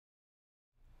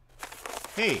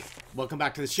Hey, welcome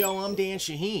back to the show. I'm Dan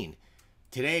Shaheen.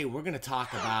 Today we're going to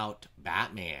talk about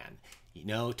Batman. You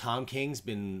know, Tom King's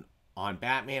been on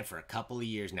Batman for a couple of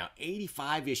years now,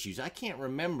 85 issues. I can't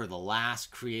remember the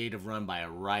last creative run by a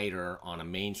writer on a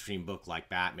mainstream book like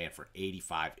Batman for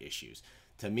 85 issues.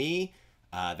 To me,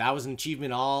 that was an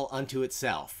achievement all unto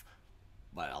itself.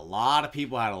 But a lot of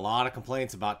people had a lot of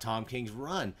complaints about Tom King's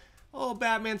run. Oh,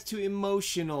 Batman's too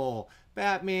emotional.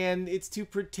 Batman, it's too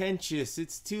pretentious.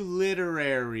 It's too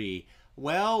literary.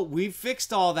 Well, we've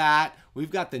fixed all that. We've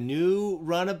got the new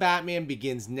run of Batman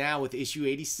begins now with issue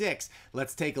 86.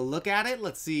 Let's take a look at it.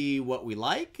 Let's see what we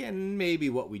like and maybe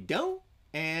what we don't.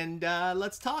 And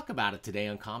let's talk about it today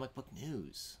on Comic Book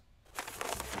News.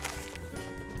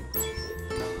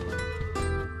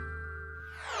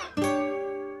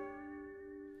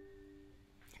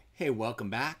 Hey, welcome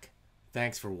back.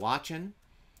 Thanks for watching.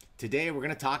 Today we're going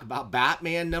to talk about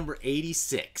Batman number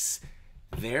 86,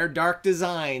 Their Dark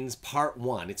Designs, Part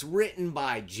 1. It's written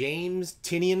by James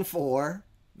Tynion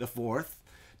IV.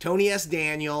 Tony S.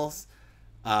 Daniels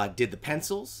did the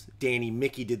pencils. Danny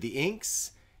Miki did the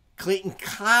inks. Clayton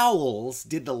Cowles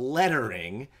did the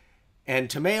lettering. And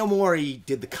Tomeo Mori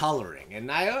did the coloring.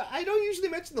 And I don't usually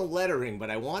mention the lettering, but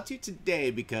I want to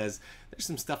today because there's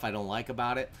some stuff I don't like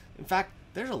about it. In fact,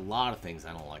 there's a lot of things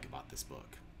I don't like about this book.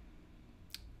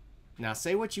 Now,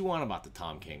 say what you want about the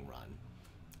Tom King run.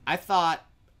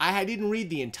 I didn't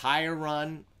read the entire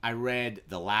run. I read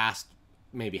the last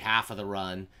maybe half of the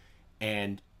run,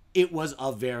 and it was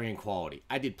of varying quality.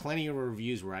 I did plenty of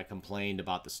reviews where I complained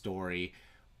about the story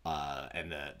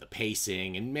and the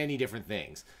pacing and many different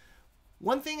things.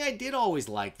 One thing I did always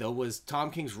like, though, was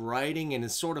Tom King's writing and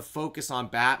his sort of focus on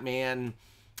Batman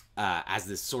as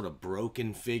this sort of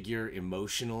broken figure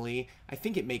emotionally. I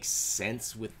think it makes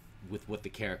sense with what the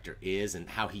character is, and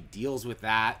how he deals with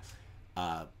that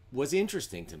was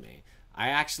interesting to me. I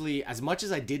actually, as much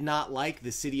as I did not like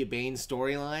the City of Bane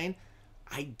storyline,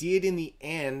 I did in the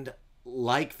end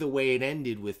like the way it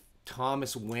ended with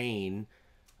Thomas Wayne,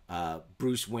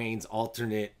 Bruce Wayne's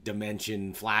alternate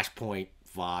dimension Flashpoint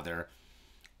father,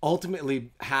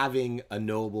 ultimately having a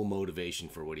noble motivation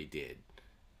for what he did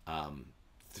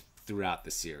throughout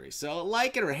the series. So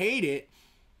like it or hate it,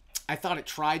 I thought it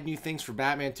tried new things for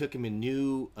Batman, took him in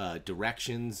new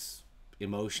directions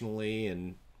emotionally,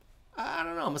 and I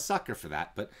don't know, I'm a sucker for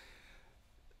that. But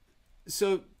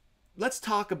so let's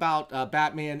talk about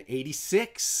Batman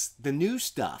 86, the new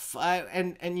stuff.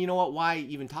 And you know what, why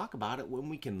even talk about it when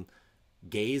we can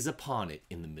gaze upon it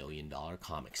in the $1 Million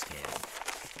Comics can.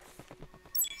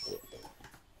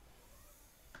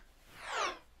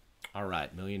 All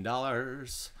right, $1 million.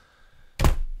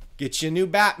 Get you a new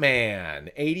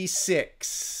Batman,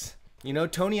 86. You know,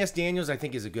 Tony S. Daniels, I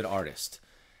think, is a good artist.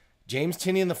 James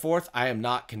Tynion IV, I am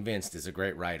not convinced is a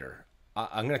great writer.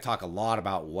 I'm going to talk a lot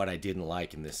about what I didn't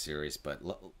like in this series, but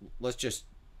let's just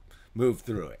move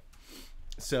through it.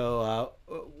 So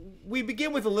we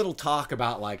begin with a little talk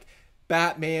about, like,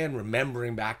 Batman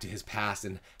remembering back to his past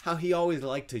and how he always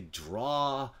liked to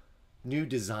draw new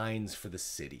designs for the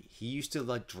city. He used to,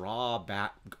 like, draw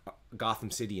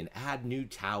Gotham City and add new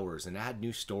towers and add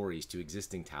new stories to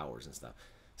existing towers and stuff.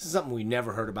 This is something we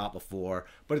never heard about before,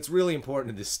 but it's really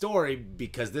important to this story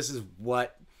because this is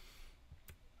what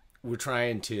we're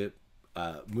trying to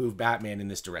move Batman in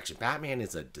this direction. Batman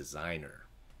is a designer.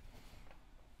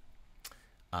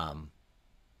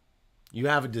 You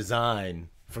have a design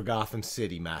for Gotham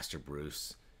City, Master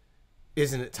Bruce.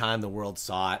 Isn't it time the world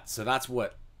saw it? So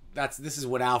this is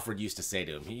what Alfred used to say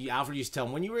to him. Alfred used to tell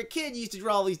him, when you were a kid, you used to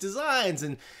draw all these designs,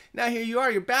 and now here you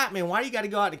are, you're Batman. Why do you got to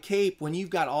go out in a cape when you've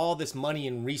got all this money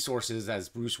and resources as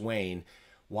Bruce Wayne?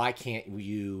 Why can't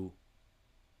you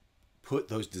put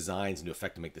those designs into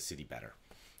effect to make the city better?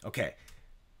 Okay,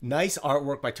 nice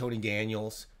artwork by Tony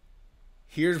Daniels.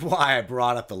 Here's why I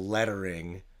brought up the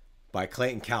lettering by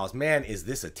Clayton Cowles. Man, is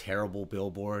this a terrible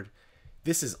billboard?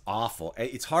 This is awful.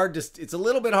 It's a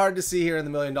little bit hard to see here in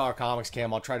the $1 Million Comics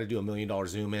cam. I'll try to do a $1 Million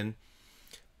zoom in.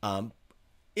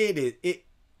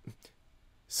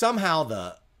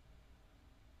 Somehow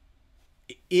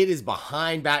it is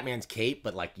behind Batman's cape,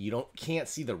 but like can't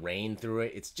see the rain through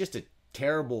it. It's just a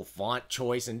terrible font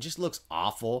choice and just looks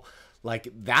awful. Like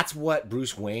that's what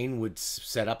Bruce Wayne would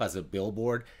set up as a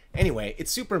billboard. Anyway, it's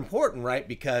super important, right?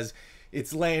 Because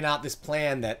it's laying out this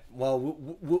plan that,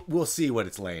 well, we'll see what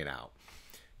it's laying out.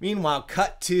 Meanwhile,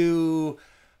 cut to,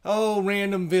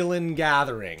 random villain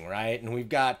gathering, right? And we've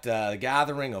got a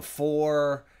gathering of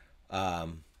 4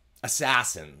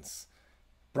 assassins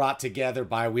brought together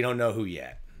by we don't know who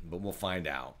yet, but we'll find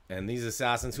out. And these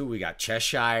assassins, who we got?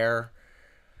 Cheshire,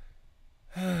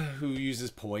 who uses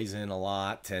poison a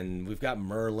lot, and we've got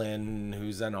Merlin,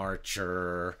 who's an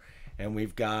archer, and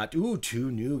we've got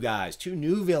two new guys, two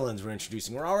new villains we're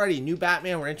introducing. We're already new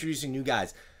Batman. We're introducing new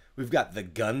guys. We've got the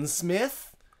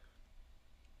Gunsmith,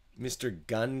 Mr.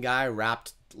 Gun Guy,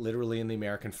 wrapped literally in the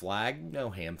American flag. No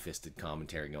ham-fisted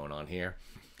commentary going on here.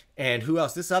 And who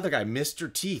else? This other guy,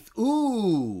 Mr. Teeth.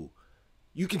 Ooh,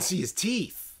 you can see his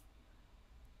teeth.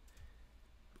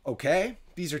 Okay,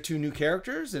 these are two new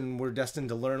characters, and we're destined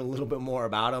to learn a little bit more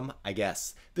about them, I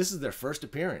guess. This is their first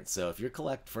appearance, so if you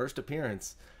collect first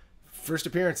appearances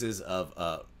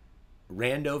of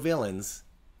rando villains,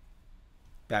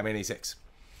 Batman 86.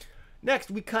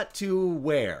 Next, we cut to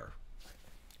where?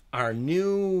 Our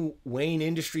new Wayne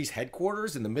Industries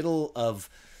headquarters in the middle of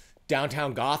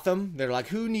downtown Gotham. They're like,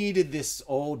 who needed this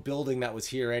old building that was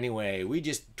here anyway? We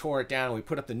just tore it down and we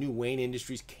put up the new Wayne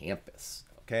Industries campus.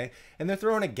 Okay, and they're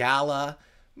throwing a gala,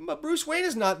 but Bruce Wayne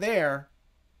is not there.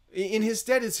 In his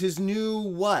stead is his new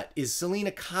what? Is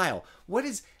Selina Kyle. What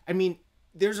is, I mean,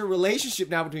 there's a relationship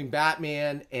now between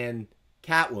Batman and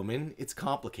Catwoman. It's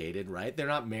complicated, right? They're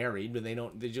not married, but they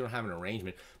don't have an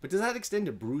arrangement. But does that extend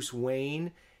to Bruce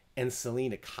Wayne and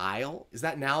Selina Kyle? Is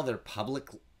that now their public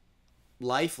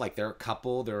life? Like they're a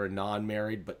couple, they're a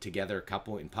non-married but together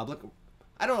couple in public?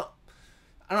 I don't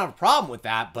have a problem with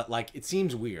that, but like it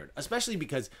seems weird, especially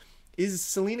because is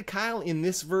Selina Kyle in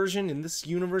this version, in this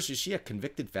universe, is she a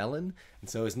convicted felon? And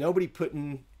so is nobody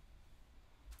putting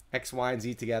X, Y, and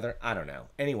Z together? I don't know.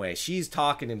 Anyway, she's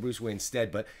talking in Bruce Wayne's stead,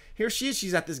 but here she is.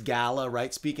 She's at this gala,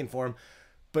 right, speaking for him,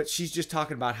 but she's just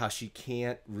talking about how she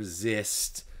can't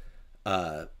resist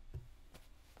all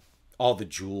the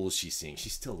jewels she's seeing. She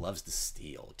still loves to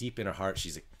steal. Deep in her heart,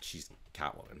 she's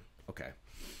Catwoman. Okay.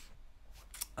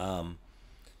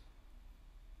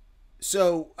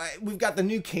 So we've got the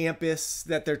new campus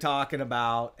that they're talking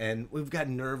about, and we've got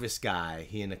Nervous Guy.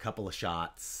 He in a couple of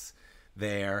shots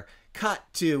there. Cut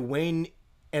to Wayne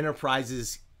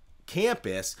Enterprises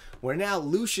campus, where now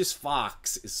Lucius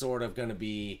Fox is sort of going to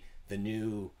be the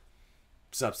new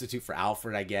substitute for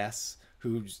Alfred, I guess,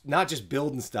 who's not just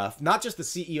building stuff, not just the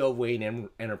CEO of Wayne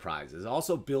Enterprises,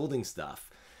 also building stuff.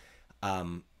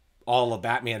 All of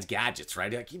Batman's gadgets,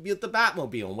 right? Like he built the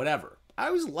Batmobile and whatever. I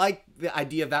always liked the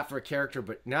idea of that for a character,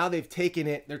 but now they're taking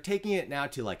it now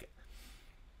to like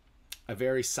a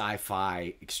very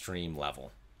sci-fi extreme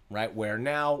level, right? Where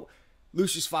now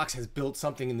Lucius Fox has built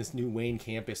something in this new Wayne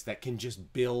campus that can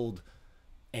just build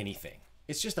anything.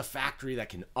 It's just a factory that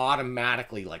can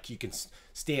automatically, like, you can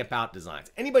stamp out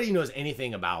designs. Anybody who knows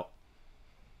anything about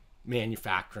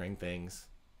manufacturing things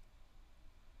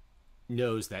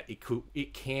knows that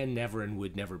it can never and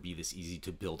would never be this easy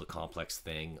to build a complex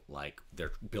thing like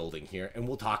they're building here. And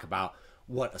we'll talk about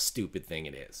what a stupid thing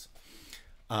it is.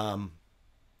 And,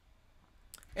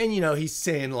 you know, he's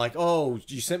saying like, oh,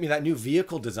 you sent me that new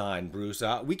vehicle design, Bruce.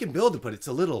 We can build it, but it's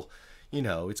a little, you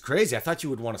know, it's crazy. I thought you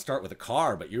would want to start with a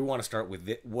car, but you want to start with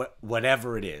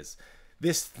whatever it is.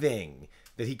 This thing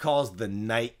that he calls the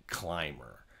Night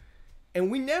Climber. And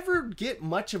we never get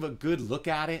much of a good look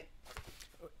at it.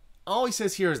 All he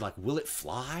says here is like, will it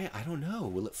fly? I don't know.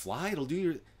 Will it fly? It'll do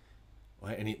your...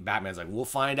 And Batman's like, we'll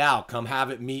find out. Come have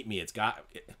it meet me. It's got...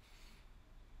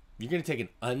 You're going to take an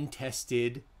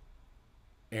untested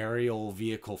aerial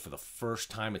vehicle for the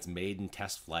first time it's made in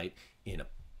test flight in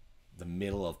the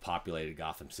middle of populated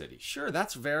Gotham City. Sure,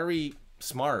 that's very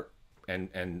smart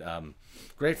and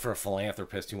great for a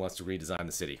philanthropist who wants to redesign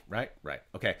the city, right? Right.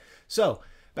 Okay, so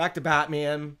back to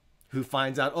Batman, who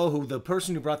finds out, oh, who the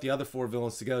person who brought the other four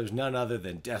villains together is none other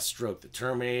than Deathstroke the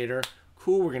Terminator.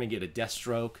 Cool, we're going to get a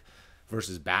Deathstroke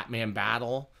versus Batman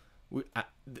battle.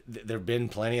 There have been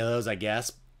plenty of those, I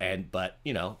guess, but,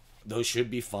 you know, those should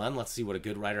be fun. Let's see what a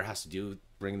good writer has to do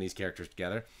bringing these characters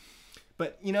together.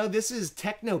 But, you know, this is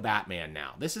Techno Batman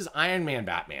now. This is Iron Man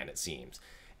Batman, it seems.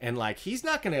 And, like, he's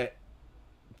not going to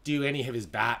do any of his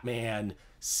Batman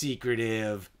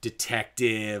secretive,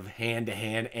 detective,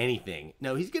 hand-to-hand, anything.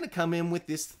 No, he's going to come in with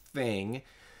this thing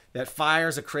that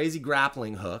fires a crazy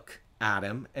grappling hook at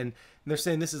him. And they're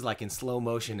saying this is, like, in slow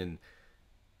motion, and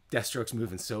Deathstroke's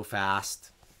moving so fast.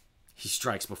 He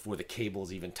strikes before the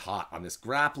cable's even taut on this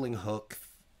grappling hook.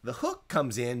 The hook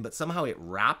comes in, but somehow it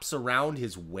wraps around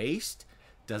his waist.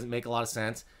 Doesn't make a lot of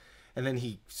sense. And then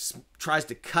he tries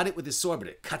to cut it with his sword, but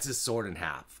it cuts his sword in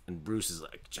half. And Bruce is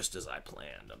like, just as I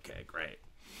planned. Okay, great.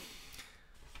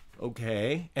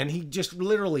 Okay. And he just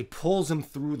literally pulls him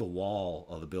through the wall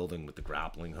of the building with the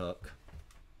grappling hook.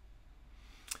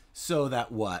 So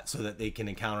that what? So that they can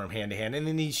encounter him hand to hand. And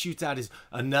then he shoots out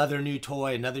another new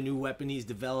toy, another new weapon he's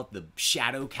developed, the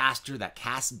Shadow Caster that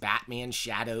casts Batman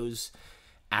shadows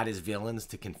at his villains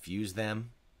to confuse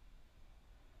them.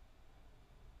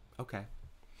 Okay.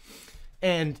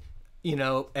 And, you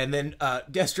know, and then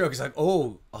Deathstroke is like,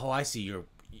 oh, I see.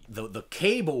 The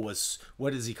cable was,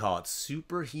 what does he call it?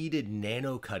 Superheated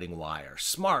nano cutting wire.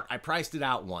 Smart. I priced it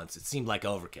out once. It seemed like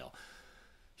overkill.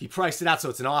 He priced it out so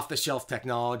it's an off-the-shelf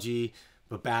technology,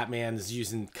 but Batman is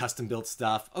using custom-built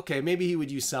stuff. Okay, maybe he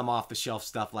would use some off-the-shelf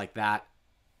stuff like that.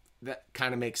 That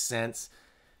kind of makes sense.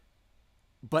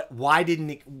 But why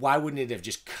wouldn't it have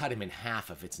just cut him in half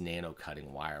if it's nano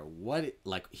cutting wire?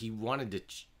 Like he wanted to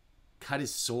cut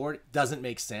his sword? Doesn't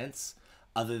make sense,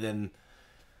 other than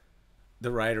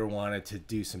the writer wanted to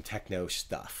do some techno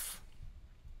stuff.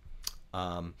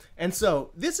 And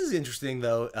so this is interesting,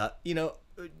 though. You know,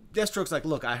 Deathstroke's like,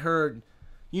 look, I heard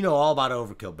you know all about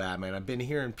overkill, Batman. I've been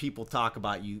hearing people talk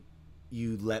about you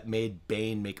made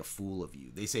Bane make a fool of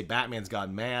you. They say Batman's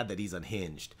gone mad, that he's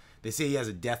unhinged. They say he has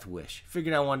a death wish.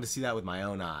 Figured I wanted to see that with my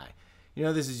own eye. You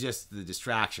know, this is just the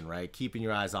distraction, right? Keeping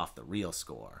your eyes off the real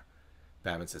score.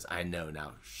 Batman says, I know,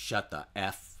 now shut the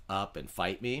F up and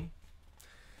fight me.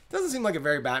 Doesn't seem like a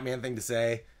very Batman thing to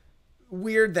say.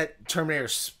 Weird that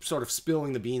Terminator's sort of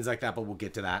spilling the beans like that, but we'll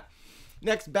get to that.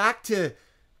 Next, back to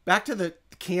the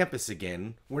campus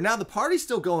again, where now the party's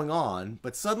still going on,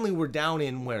 but suddenly we're down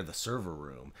in the server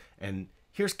room. And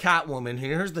here's Catwoman,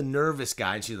 here's the nervous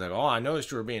guy, and she's like, oh, I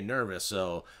noticed you were being nervous,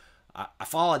 so I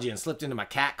followed you and slipped into my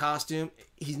cat costume.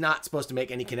 He's not supposed to make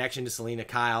any connection to Selina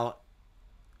Kyle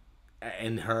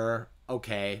and her.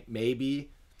 Okay,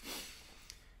 maybe.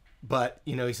 But,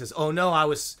 you know, he says, oh no, I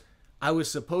was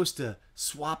supposed to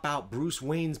swap out Bruce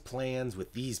Wayne's plans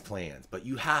with these plans, but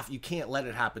you can't let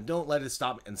it happen. Don't let it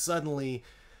stop. And suddenly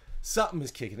something is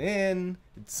kicking in,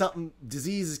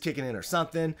 disease is kicking in or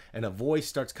something, and a voice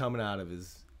starts coming out of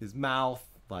his mouth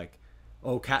like,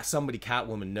 oh,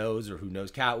 Catwoman knows, or who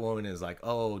knows Catwoman, is like,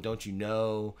 oh, don't you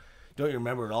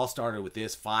remember it all started with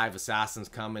this 5 assassins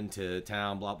coming to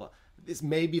town, blah, blah. This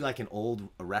may be like a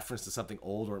reference to something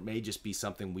old, or it may just be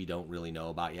something we don't really know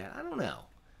about yet. I don't know.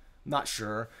 I'm not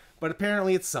sure. But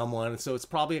apparently it's someone, so it's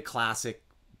probably a classic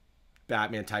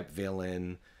Batman type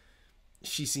villain.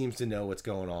 She seems to know what's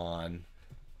going on.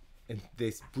 And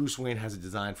Bruce Wayne has a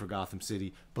design for Gotham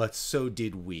City, but so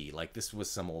did we. Like, this was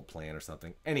some old plan or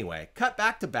something. Anyway, cut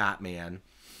back to Batman,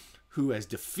 who has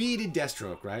defeated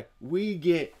Deathstroke, right? We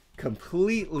get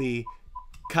completely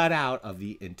cut out of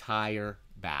the entire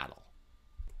battle.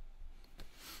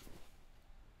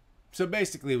 So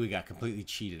basically, we got completely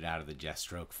cheated out of the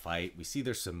Deathstroke fight. We see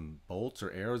there's some bolts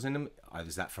or arrows in him.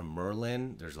 Is that from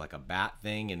Merlin? There's like a bat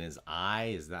thing in his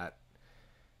eye. Is that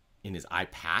in his eye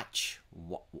patch?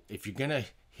 If you're going to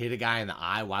hit a guy in the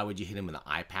eye, why would you hit him in the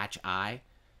eye patch eye?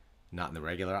 Not in the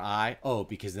regular eye? Oh,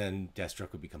 because then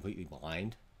Deathstroke would be completely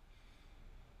blind.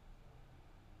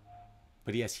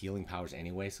 But he has healing powers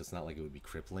anyway, so it's not like it would be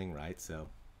crippling, right? So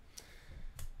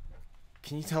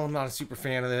can you tell I'm not a super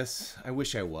fan of this? I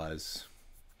wish I was.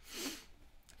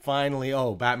 Finally,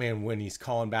 Batman, when he's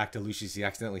calling back to Lucius, he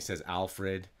accidentally says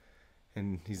Alfred.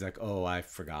 And he's like, oh, I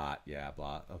forgot. Yeah,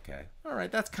 blah. Okay. All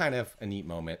right, that's kind of a neat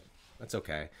moment. That's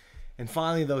okay. And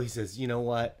finally, though, he says, you know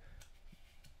what?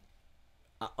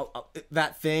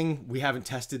 That thing, we haven't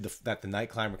tested that the Night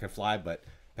Climber can fly, but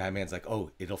Batman's like,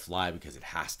 oh, it'll fly because it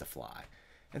has to fly.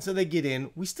 And so they get in.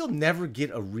 We still never get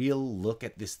a real look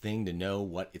at this thing to know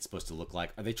what it's supposed to look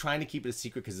like. Are they trying to keep it a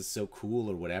secret because it's so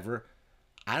cool or whatever?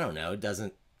 I don't know.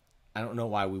 I don't know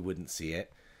why we wouldn't see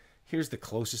it. Here's the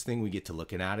closest thing we get to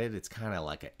looking at it. It's kind of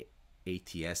like a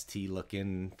ATST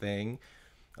looking thing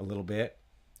a little bit.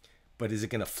 But is it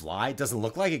going to fly? It doesn't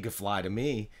look like it could fly to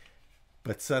me.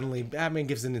 But suddenly Batman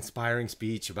gives an inspiring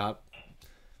speech about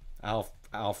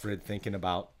Alfred thinking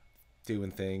about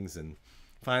doing things, and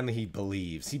finally he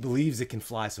believes. He believes it can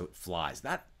fly, so it flies.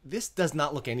 This does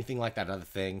not look anything like that other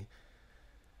thing.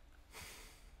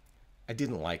 I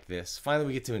didn't like this. Finally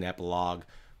we get to an epilogue.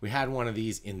 We had one of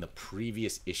these in the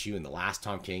previous issue, in the last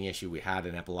Tom King issue. We had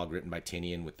an epilogue written by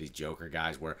Tynion with these Joker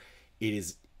guys where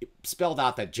it spelled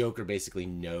out that Joker basically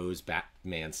knows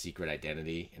Batman's secret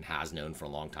identity and has known for a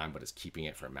long time, but is keeping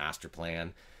it for a master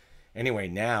plan. Anyway,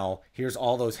 now here's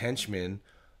all those henchmen.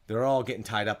 They're all getting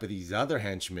tied up with these other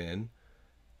henchmen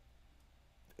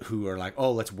who are like,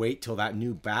 oh, let's wait till that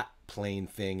new bat plane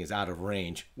thing is out of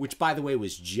range, which, by the way,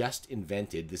 was just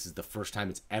invented. This is the first time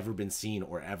it's ever been seen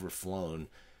or ever flown,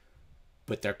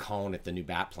 but they're calling it the new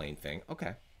bat plane thing.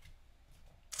 Okay.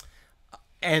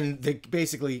 And they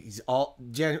basically, all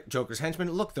Joker's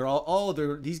henchmen, look,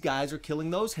 these guys are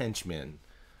killing those henchmen.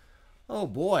 Oh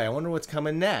boy, I wonder what's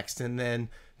coming next. And then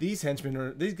these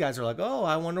guys are like, oh,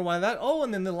 I wonder why that. Oh,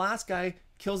 and then the last guy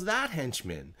kills that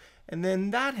henchman. and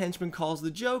then that henchman calls the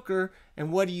Joker,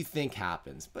 and what do you think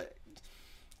happens? But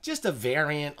just a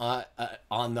variant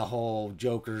on the whole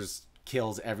Joker's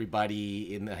kills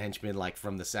everybody in the henchman, like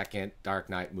from the second Dark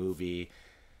Knight movie.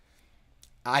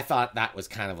 I thought that was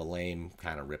kind of a lame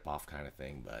kind of rip-off kind of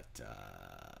thing, but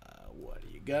what are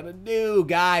you gonna do,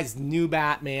 guys? New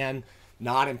Batman,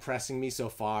 not impressing me so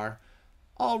far.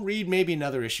 I'll read maybe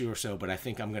another issue or so, but I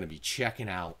think I'm gonna be checking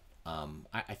out.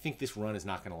 I think this run is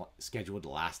not gonna scheduled to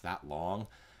last that long.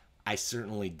 I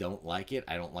certainly don't like it.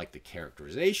 I don't like the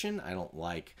characterization. I don't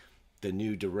like the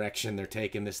new direction they're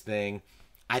taking this thing.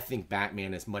 I think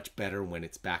Batman is much better when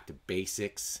it's back to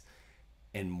basics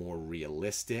and more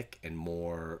realistic and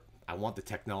more... I want the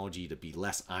technology to be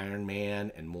less Iron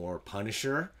Man and more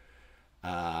Punisher.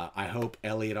 I hope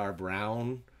Elliot R.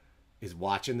 Brown is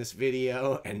watching this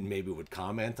video and maybe would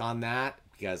comment on that,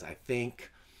 because I think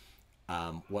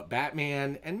what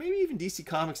Batman and maybe even DC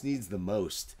Comics needs the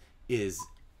most is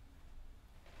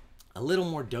a little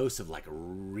more dose of like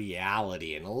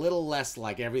reality and a little less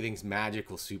like everything's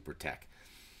magical super tech.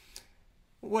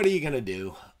 What are you gonna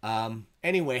do?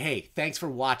 Anyway, hey, thanks for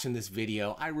watching this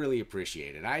video. I really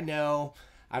appreciate it. I know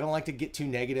I don't like to get too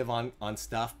negative on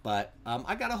stuff, but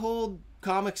I gotta hold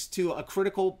comics to a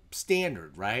critical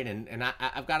standard, right? And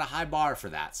I've got a high bar for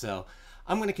that. So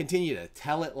I'm gonna continue to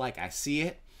tell it like I see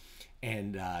it.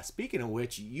 And speaking of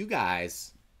which, you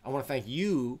guys, I want to thank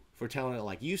you for telling it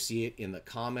like you see it in the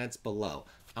comments below.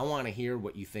 I want to hear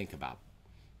what you think about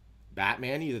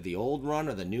Batman, either the old run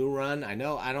or the new run. I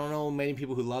don't know many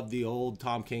people who love the old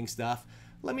Tom King stuff.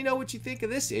 Let me know what you think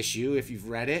of this issue if you've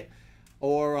read it,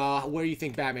 or where you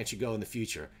think Batman should go in the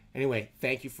future. Anyway,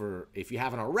 thank you for, if you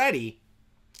haven't already,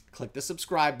 click the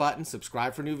subscribe button,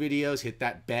 subscribe for new videos, hit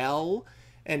that bell,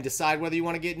 and decide whether you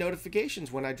want to get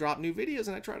notifications when I drop new videos.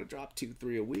 And I try to drop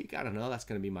 2-3 a week. I don't know. That's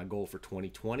going to be my goal for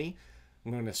 2020.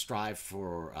 I'm going to strive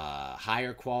for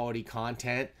higher quality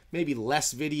content, maybe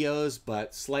less videos,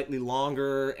 but slightly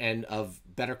longer and of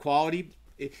better quality.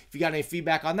 If you got any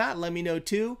feedback on that, let me know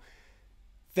too.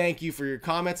 Thank you for your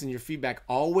comments and your feedback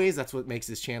always. That's what makes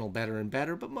this channel better and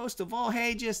better. But most of all,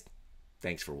 hey, just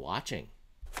thanks for watching.